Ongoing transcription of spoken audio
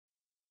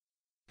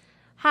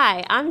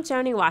Hi, I'm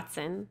Joni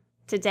Watson.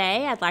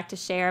 Today, I'd like to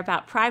share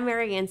about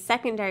primary and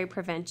secondary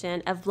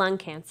prevention of lung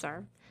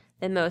cancer,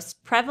 the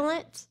most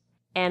prevalent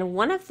and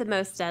one of the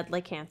most deadly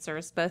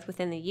cancers both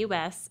within the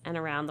U.S. and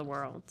around the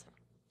world.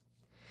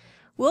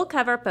 We'll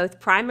cover both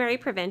primary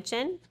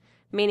prevention,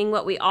 meaning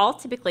what we all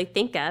typically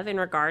think of in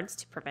regards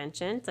to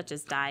prevention, such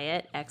as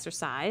diet,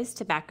 exercise,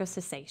 tobacco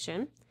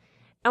cessation,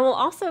 and we'll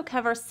also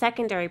cover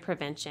secondary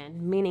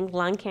prevention, meaning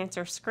lung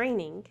cancer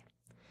screening.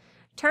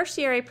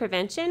 Tertiary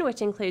prevention,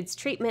 which includes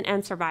treatment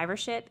and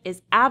survivorship,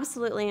 is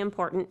absolutely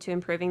important to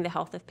improving the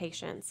health of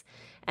patients,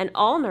 and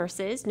all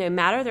nurses, no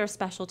matter their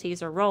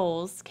specialties or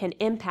roles, can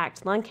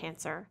impact lung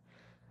cancer.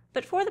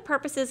 But for the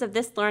purposes of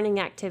this learning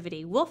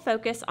activity, we'll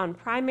focus on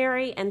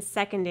primary and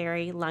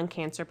secondary lung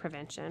cancer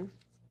prevention.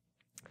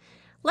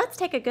 Let's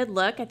take a good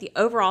look at the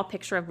overall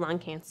picture of lung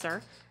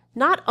cancer,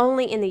 not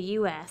only in the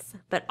U.S.,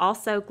 but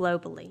also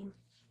globally.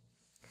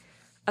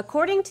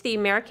 According to the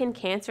American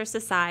Cancer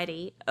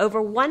Society,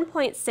 over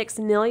 1.6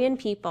 million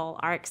people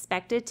are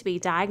expected to be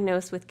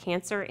diagnosed with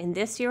cancer in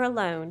this year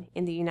alone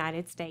in the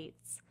United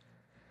States.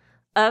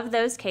 Of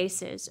those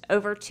cases,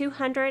 over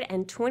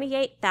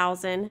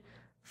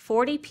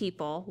 228,040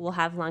 people will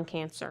have lung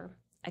cancer,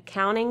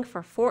 accounting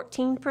for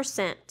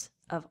 14%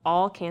 of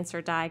all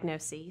cancer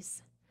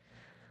diagnoses.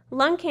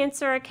 Lung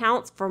cancer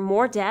accounts for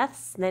more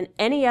deaths than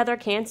any other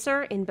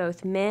cancer in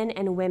both men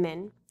and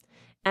women,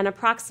 and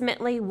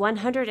approximately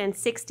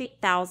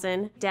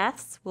 160,000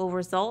 deaths will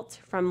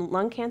result from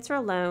lung cancer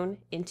alone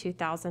in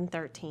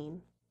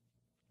 2013.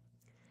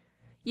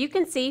 You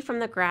can see from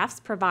the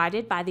graphs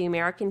provided by the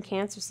American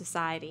Cancer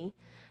Society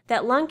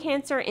that lung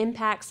cancer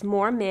impacts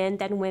more men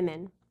than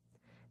women.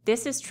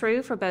 This is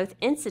true for both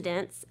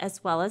incidence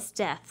as well as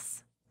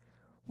deaths.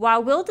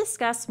 While we'll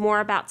discuss more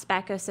about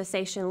tobacco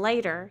cessation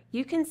later,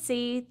 you can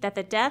see that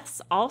the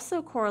deaths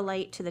also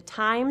correlate to the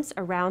times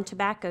around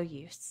tobacco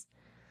use.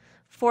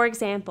 For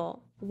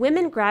example,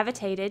 women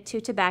gravitated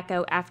to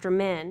tobacco after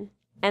men,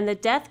 and the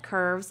death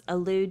curves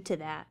allude to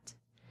that.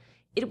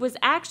 It was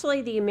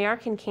actually the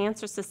American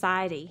Cancer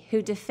Society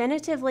who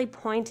definitively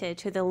pointed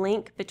to the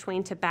link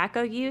between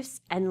tobacco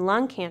use and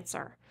lung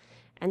cancer,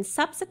 and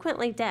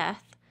subsequently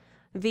death,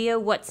 via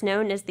what's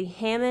known as the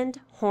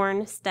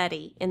Hammond-Horn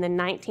study in the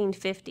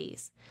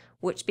 1950s,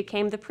 which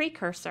became the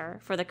precursor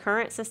for the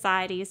current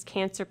society's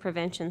cancer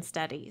prevention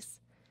studies.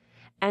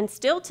 And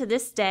still to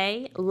this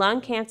day, lung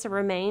cancer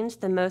remains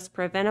the most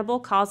preventable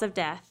cause of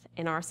death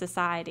in our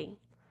society.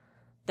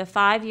 The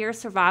 5-year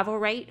survival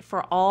rate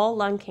for all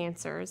lung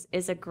cancers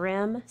is a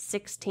grim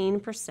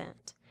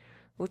 16%,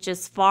 which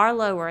is far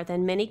lower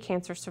than many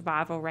cancer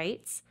survival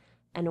rates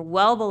and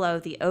well below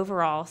the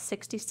overall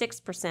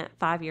 66%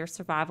 5-year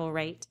survival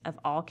rate of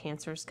all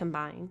cancers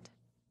combined.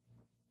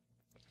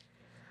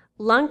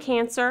 Lung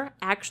cancer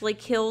actually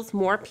kills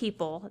more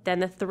people than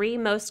the 3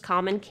 most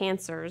common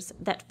cancers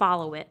that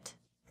follow it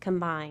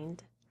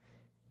combined.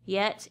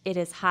 Yet it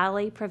is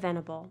highly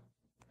preventable.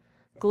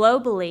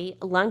 Globally,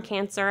 lung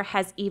cancer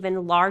has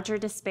even larger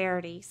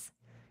disparities.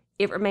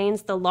 It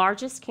remains the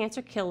largest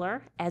cancer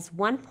killer as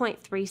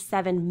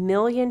 1.37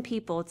 million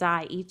people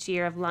die each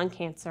year of lung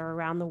cancer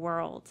around the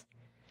world.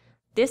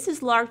 This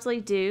is largely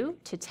due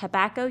to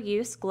tobacco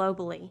use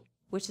globally,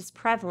 which is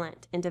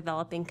prevalent in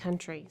developing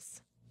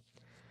countries.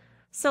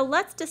 So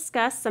let's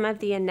discuss some of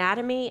the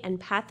anatomy and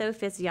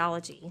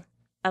pathophysiology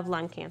of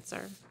lung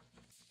cancer.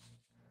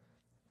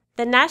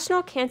 The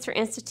National Cancer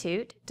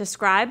Institute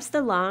describes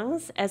the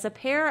lungs as a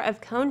pair of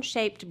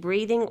cone-shaped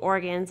breathing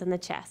organs in the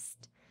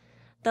chest.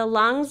 The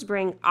lungs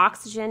bring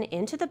oxygen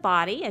into the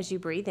body as you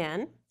breathe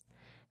in.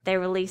 They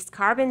release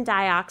carbon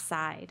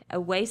dioxide,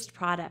 a waste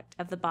product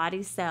of the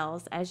body's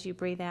cells, as you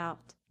breathe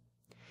out.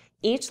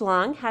 Each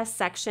lung has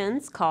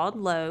sections called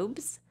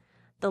lobes.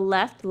 The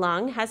left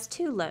lung has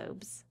 2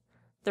 lobes.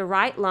 The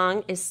right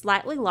lung is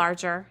slightly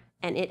larger,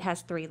 and it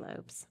has 3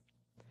 lobes.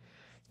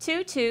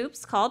 2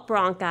 tubes called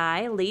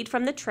bronchi lead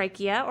from the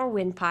trachea or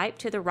windpipe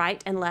to the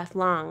right and left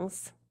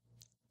lungs.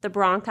 The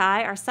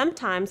bronchi are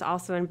sometimes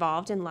also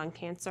involved in lung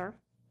cancer.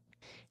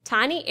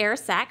 Tiny air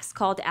sacs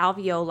called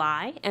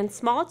alveoli and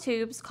small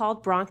tubes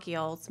called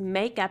bronchioles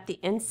make up the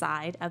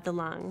inside of the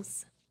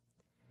lungs.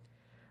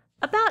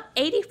 About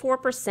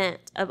 84%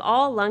 of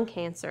all lung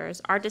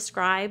cancers are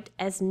described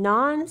as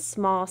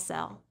non-small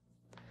cell.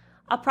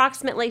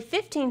 Approximately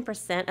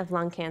 15% of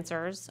lung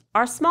cancers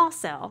are small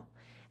cell,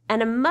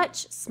 and a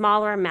much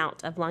smaller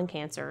amount of lung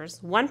cancers,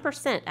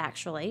 1%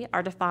 actually,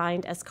 are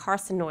defined as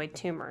carcinoid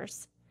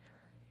tumors.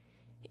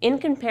 In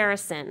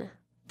comparison,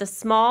 the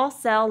small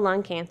cell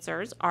lung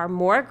cancers are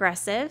more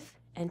aggressive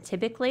and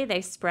typically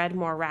they spread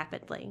more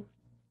rapidly.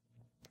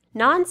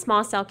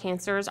 Non-small cell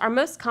cancers are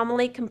most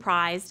commonly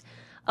comprised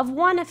of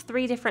one of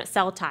 3 different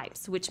cell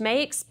types, which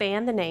may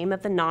expand the name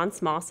of the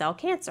non-small cell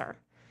cancer.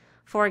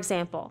 For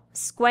example,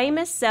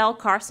 squamous cell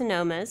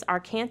carcinomas are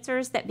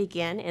cancers that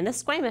begin in the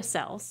squamous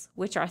cells,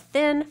 which are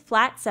thin,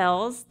 flat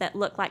cells that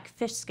look like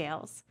fish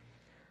scales.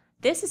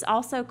 This is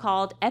also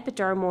called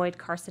epidermoid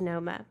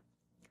carcinoma.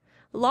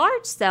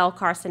 Large cell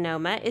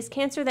carcinoma is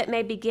cancer that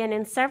may begin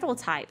in several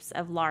types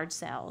of large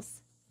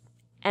cells.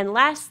 And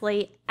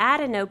lastly,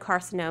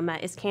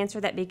 adenocarcinoma is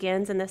cancer that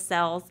begins in the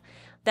cells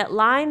that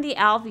line the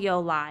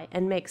alveoli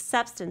and make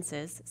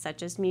substances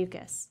such as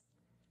mucus.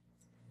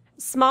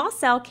 Small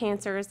cell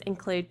cancers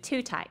include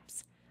two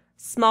types: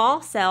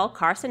 small cell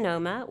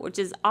carcinoma, which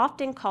is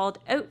often called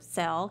oat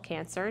cell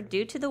cancer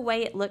due to the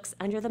way it looks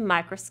under the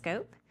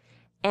microscope,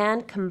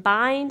 and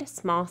combined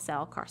small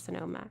cell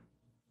carcinoma.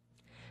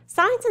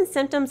 Signs and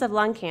symptoms of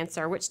lung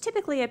cancer, which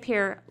typically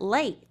appear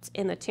late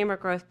in the tumor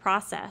growth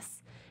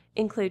process,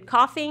 include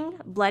coughing,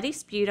 bloody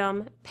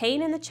sputum,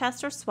 pain in the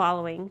chest or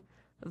swallowing,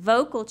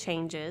 vocal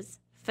changes,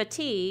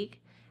 fatigue,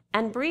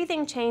 and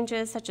breathing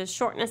changes such as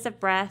shortness of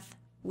breath,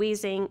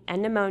 wheezing,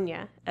 and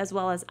pneumonia, as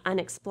well as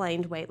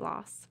unexplained weight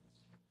loss.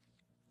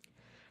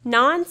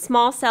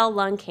 Non-small cell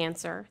lung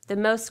cancer, the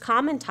most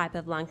common type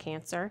of lung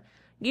cancer,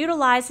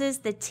 utilizes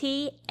the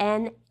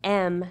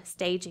TNM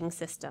staging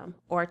system,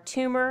 or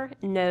tumor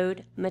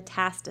node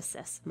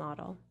metastasis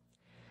model.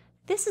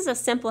 This is a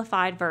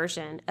simplified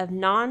version of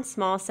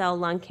non-small cell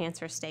lung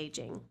cancer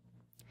staging.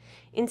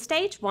 In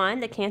stage 1,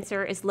 the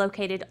cancer is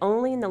located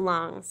only in the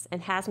lungs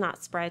and has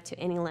not spread to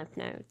any lymph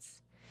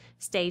nodes.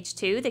 Stage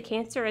 2, the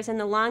cancer is in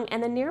the lung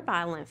and the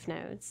nearby lymph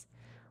nodes,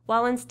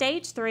 while in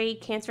stage 3,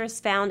 cancer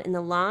is found in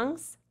the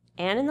lungs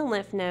and in the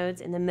lymph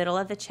nodes in the middle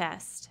of the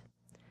chest.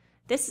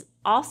 This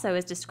also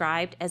is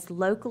described as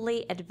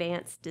locally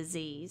advanced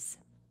disease.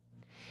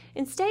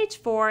 In stage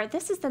 4,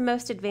 this is the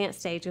most advanced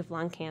stage of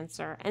lung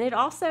cancer, and it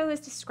also is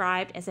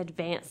described as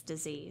advanced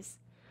disease.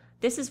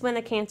 This is when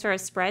the cancer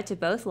is spread to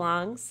both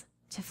lungs,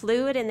 to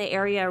fluid in the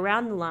area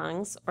around the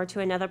lungs, or to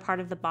another part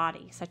of the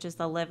body, such as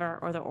the liver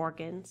or the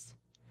organs.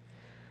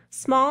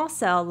 Small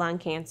cell lung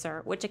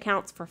cancer, which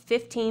accounts for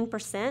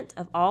 15%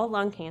 of all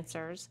lung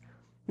cancers,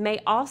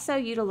 may also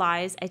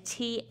utilize a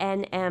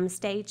TNM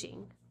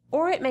staging,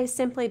 or it may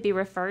simply be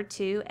referred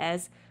to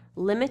as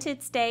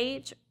limited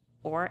stage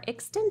or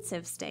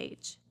extensive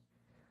stage.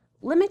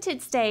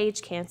 Limited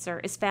stage cancer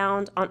is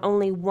found on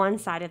only one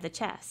side of the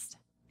chest,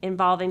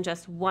 involving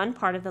just one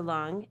part of the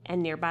lung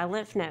and nearby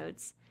lymph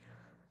nodes.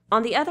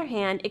 On the other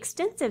hand,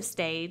 extensive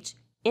stage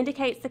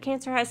indicates the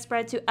cancer has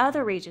spread to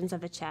other regions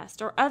of the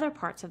chest or other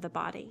parts of the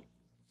body.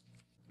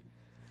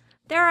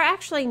 There are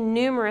actually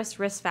numerous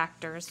risk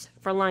factors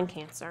for lung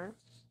cancer.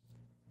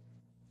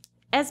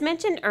 As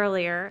mentioned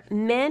earlier,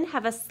 men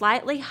have a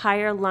slightly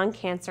higher lung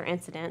cancer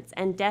incidence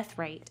and death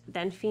rate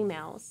than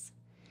females,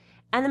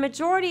 and the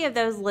majority of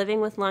those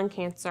living with lung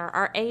cancer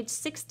are age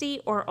 60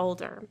 or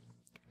older.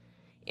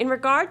 In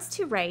regards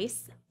to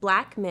race,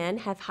 Black men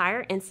have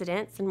higher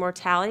incidence and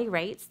mortality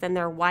rates than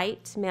their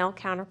white male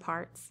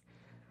counterparts.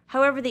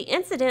 However, the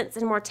incidence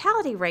and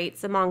mortality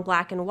rates among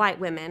Black and white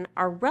women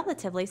are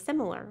relatively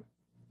similar.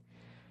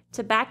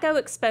 Tobacco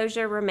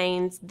exposure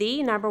remains the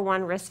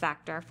 #1 risk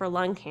factor for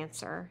lung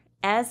cancer,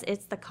 as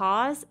it's the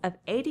cause of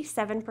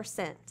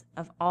 87%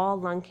 of all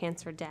lung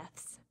cancer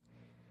deaths.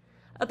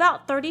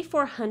 About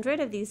 3,400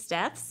 of these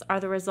deaths are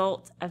the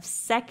result of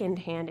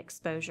secondhand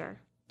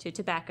exposure to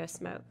tobacco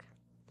smoke.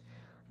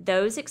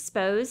 Those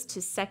exposed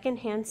to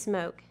secondhand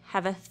smoke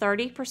have a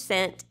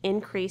 30%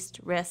 increased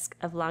risk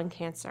of lung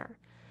cancer.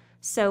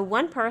 So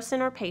one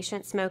person or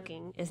patient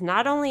smoking is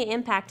not only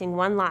impacting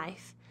one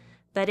life,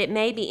 but it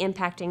may be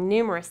impacting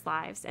numerous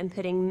lives and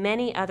putting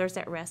many others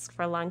at risk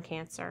for lung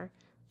cancer,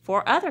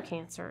 for other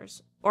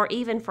cancers, or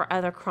even for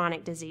other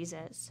chronic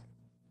diseases.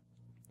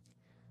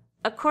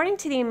 According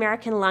to the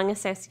American Lung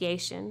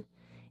Association,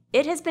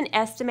 it has been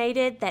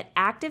estimated that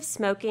active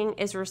smoking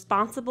is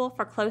responsible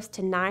for close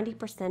to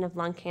 90% of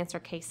lung cancer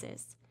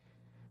cases.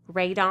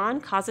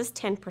 Radon causes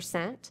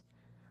 10%.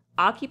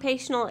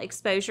 Occupational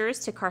exposures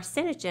to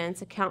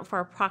carcinogens account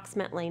for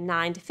approximately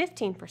 9 to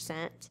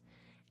 15%,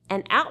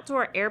 and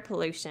outdoor air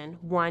pollution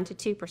 1 to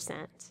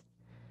 2%.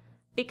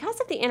 Because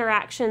of the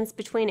interactions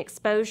between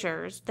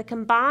exposures, the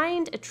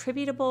combined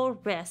attributable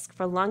risk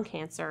for lung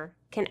cancer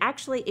can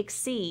actually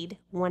exceed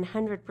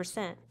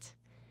 100%.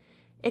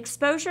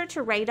 Exposure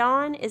to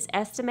radon is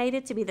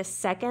estimated to be the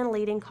second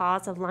leading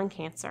cause of lung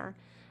cancer,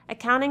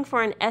 accounting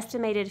for an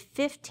estimated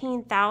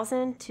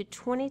 15,000 to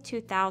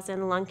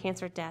 22,000 lung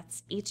cancer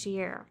deaths each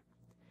year.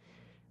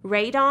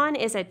 Radon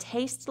is a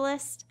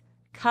tasteless,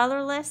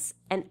 colorless,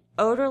 and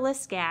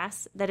odorless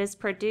gas that is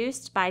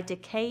produced by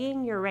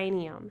decaying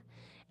uranium,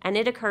 and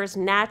it occurs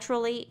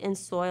naturally in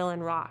soil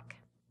and rock.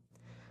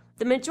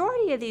 The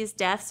majority of these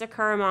deaths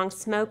occur among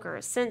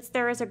smokers, since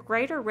there is a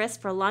greater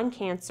risk for lung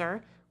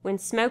cancer when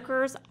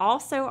smokers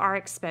also are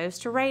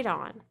exposed to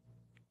radon.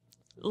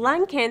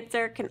 Lung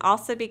cancer can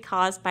also be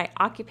caused by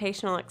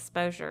occupational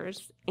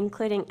exposures,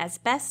 including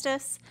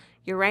asbestos,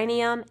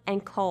 uranium,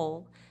 and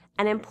coal,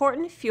 an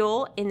important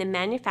fuel in the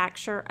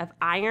manufacture of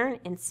iron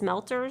in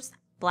smelters,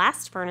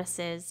 blast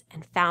furnaces,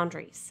 and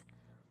foundries.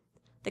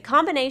 The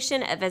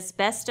combination of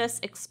asbestos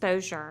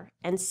exposure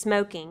and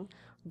smoking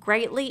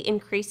greatly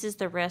increases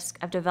the risk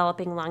of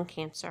developing lung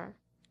cancer.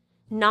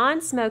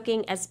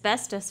 Non-smoking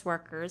asbestos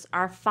workers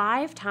are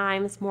 5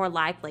 times more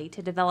likely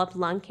to develop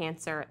lung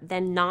cancer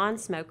than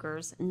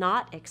non-smokers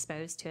not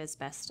exposed to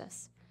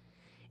asbestos.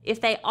 If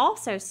they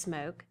also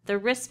smoke, the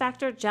risk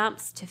factor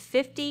jumps to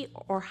 50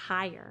 or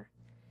higher.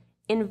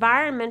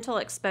 Environmental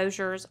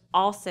exposures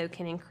also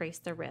can increase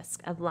the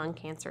risk of lung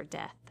cancer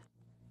death.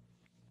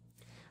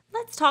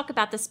 Let's talk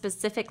about the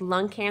specific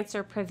lung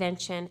cancer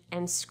prevention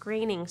and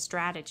screening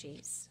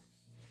strategies.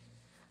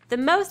 The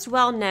most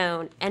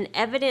well-known and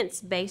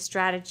evidence-based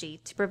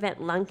strategy to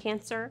prevent lung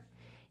cancer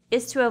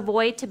is to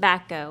avoid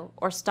tobacco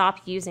or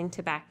stop using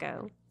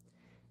tobacco.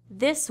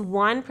 This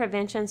one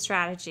prevention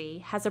strategy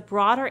has a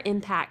broader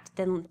impact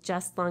than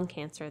just lung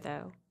cancer,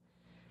 though.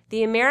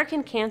 The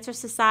American Cancer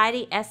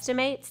Society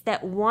estimates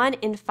that 1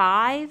 in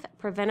 5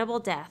 preventable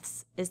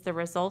deaths is the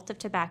result of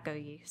tobacco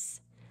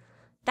use.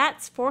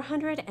 That's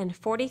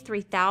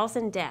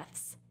 443,000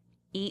 deaths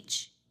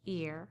each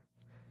year.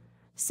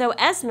 So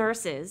as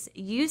nurses,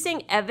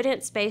 using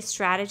evidence-based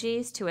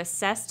strategies to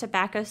assess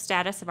tobacco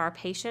status of our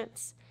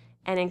patients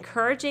and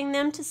encouraging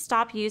them to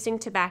stop using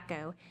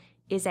tobacco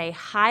is a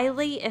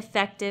highly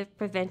effective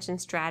prevention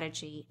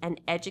strategy and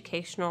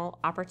educational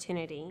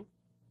opportunity.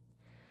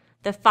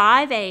 The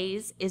 5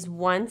 A's is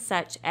one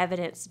such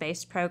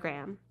evidence-based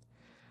program.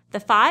 The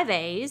 5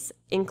 A's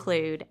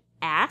include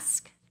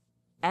ask,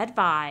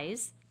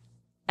 advise,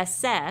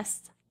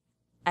 assess,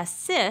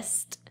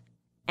 assist,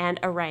 and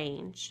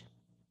arrange.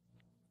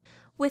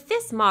 With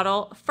this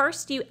model,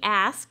 first you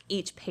ask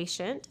each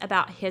patient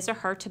about his or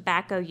her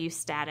tobacco use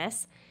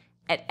status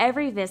at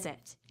every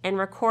visit and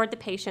record the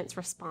patient's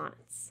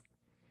response.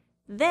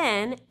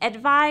 Then,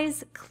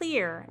 advise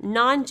clear,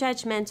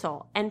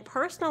 non-judgmental, and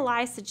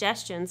personalized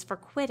suggestions for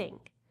quitting.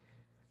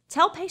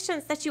 Tell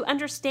patients that you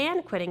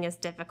understand quitting is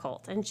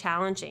difficult and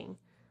challenging,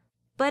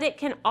 but it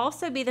can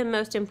also be the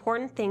most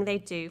important thing they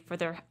do for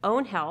their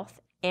own health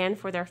and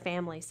for their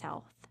family's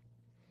health.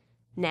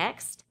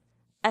 Next,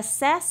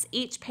 assess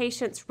each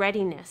patient's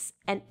readiness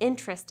and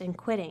interest in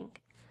quitting.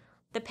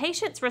 The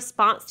patient's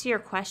response to your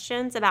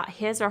questions about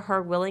his or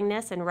her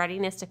willingness and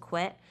readiness to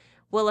quit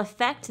will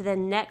affect the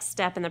next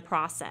step in the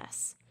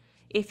process.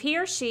 If he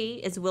or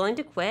she is willing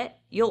to quit,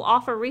 you'll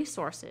offer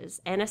resources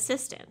and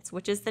assistance,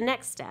 which is the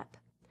next step.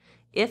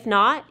 If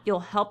not, you'll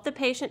help the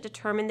patient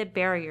determine the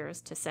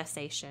barriers to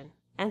cessation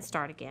and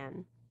start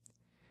again.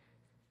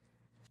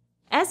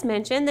 As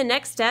mentioned, the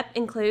next step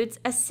includes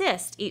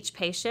assist each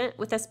patient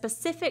with a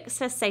specific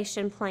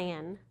cessation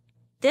plan.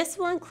 This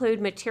will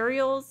include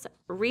materials,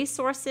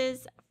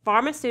 resources,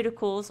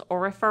 pharmaceuticals,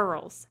 or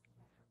referrals.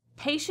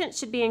 Patients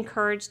should be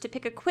encouraged to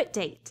pick a quit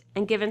date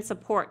and given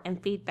support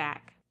and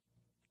feedback.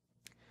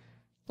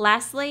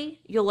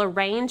 Lastly, you'll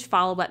arrange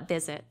follow-up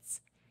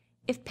visits.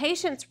 If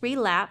patients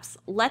relapse,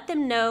 let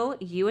them know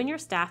you and your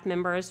staff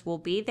members will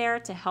be there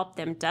to help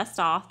them dust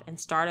off and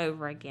start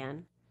over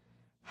again.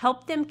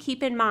 Help them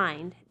keep in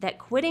mind that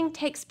quitting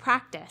takes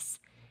practice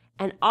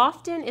and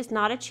often is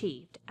not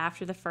achieved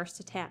after the first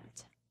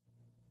attempt.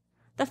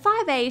 The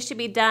 5 A's should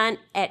be done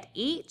at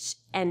each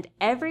and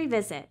every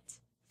visit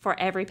for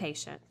every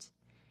patient.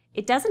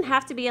 It doesn't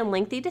have to be a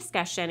lengthy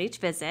discussion each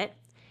visit.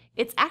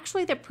 It's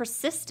actually the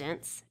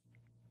persistence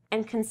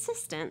and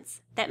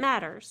consistency that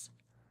matters.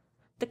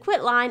 The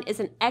Quit Line is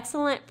an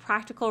excellent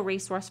practical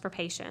resource for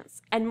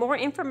patients, and more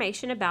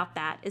information about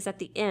that is at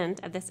the end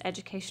of this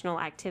educational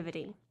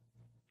activity.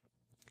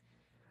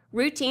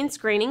 Routine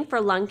screening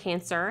for lung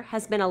cancer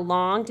has been a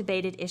long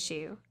debated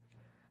issue.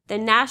 The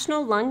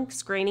National Lung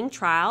Screening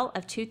Trial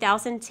of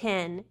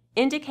 2010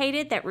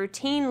 indicated that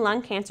routine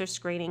lung cancer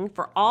screening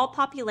for all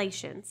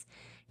populations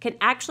can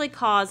actually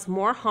cause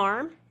more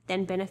harm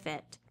than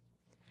benefit.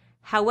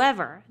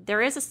 However,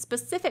 there is a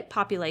specific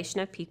population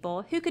of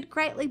people who could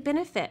greatly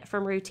benefit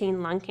from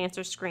routine lung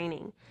cancer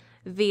screening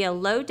via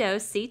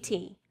low-dose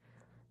CT,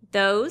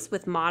 those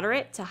with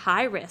moderate to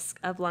high risk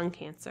of lung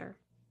cancer.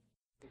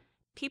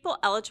 People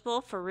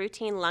eligible for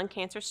routine lung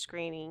cancer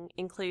screening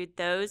include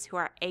those who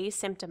are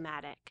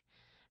asymptomatic,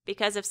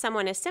 because if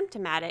someone is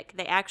symptomatic,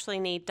 they actually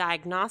need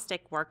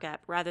diagnostic workup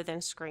rather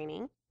than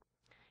screening.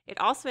 It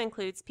also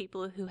includes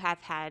people who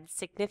have had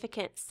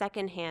significant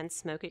secondhand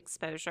smoke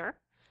exposure,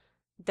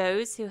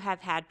 those who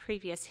have had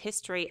previous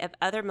history of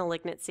other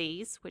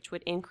malignancies, which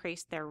would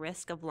increase their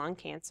risk of lung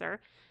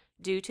cancer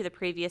due to the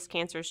previous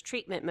cancer's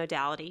treatment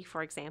modality,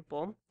 for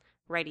example,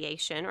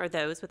 radiation, or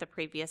those with a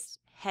previous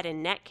head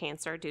and neck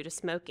cancer due to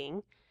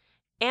smoking,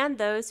 and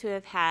those who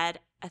have had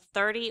a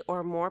 30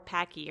 or more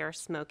pack year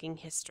smoking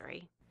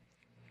history.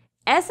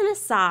 As an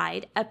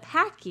aside, a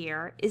pack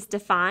year is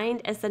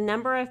defined as the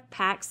number of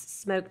packs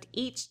smoked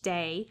each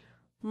day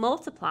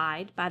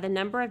multiplied by the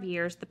number of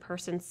years the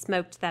person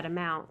smoked that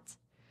amount.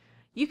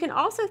 You can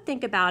also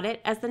think about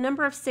it as the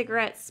number of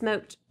cigarettes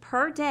smoked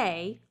per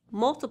day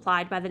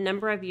multiplied by the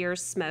number of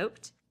years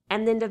smoked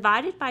and then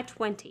divided by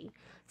 20,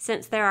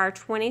 since there are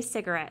 20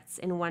 cigarettes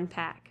in one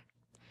pack.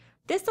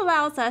 This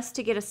allows us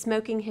to get a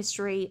smoking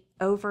history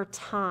over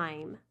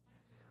time.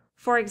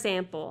 For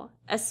example,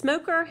 a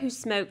smoker who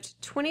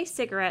smoked 20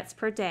 cigarettes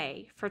per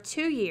day for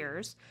 2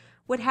 years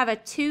would have a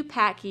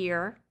 2-pack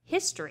year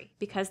history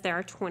because there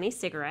are 20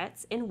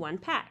 cigarettes in one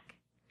pack.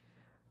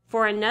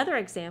 For another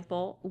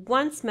example,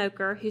 one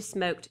smoker who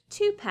smoked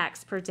 2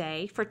 packs per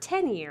day for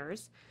 10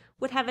 years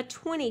would have a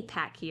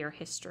 20-pack year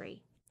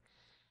history.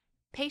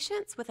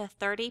 Patients with a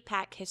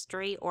 30-pack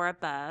history or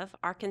above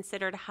are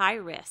considered high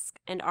risk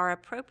and are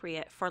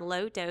appropriate for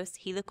low-dose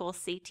helical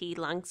CT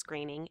lung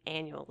screening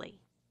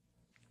annually.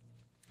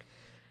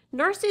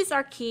 Nurses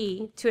are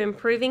key to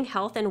improving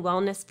health and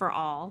wellness for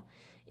all,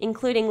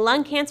 including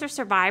lung cancer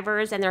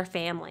survivors and their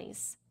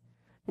families.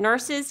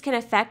 Nurses can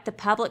affect the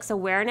public's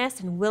awareness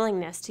and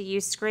willingness to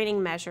use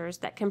screening measures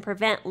that can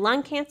prevent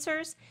lung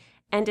cancers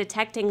and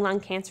detecting lung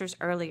cancers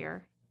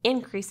earlier,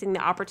 increasing the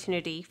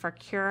opportunity for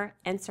cure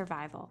and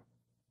survival.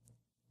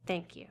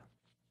 Thank you.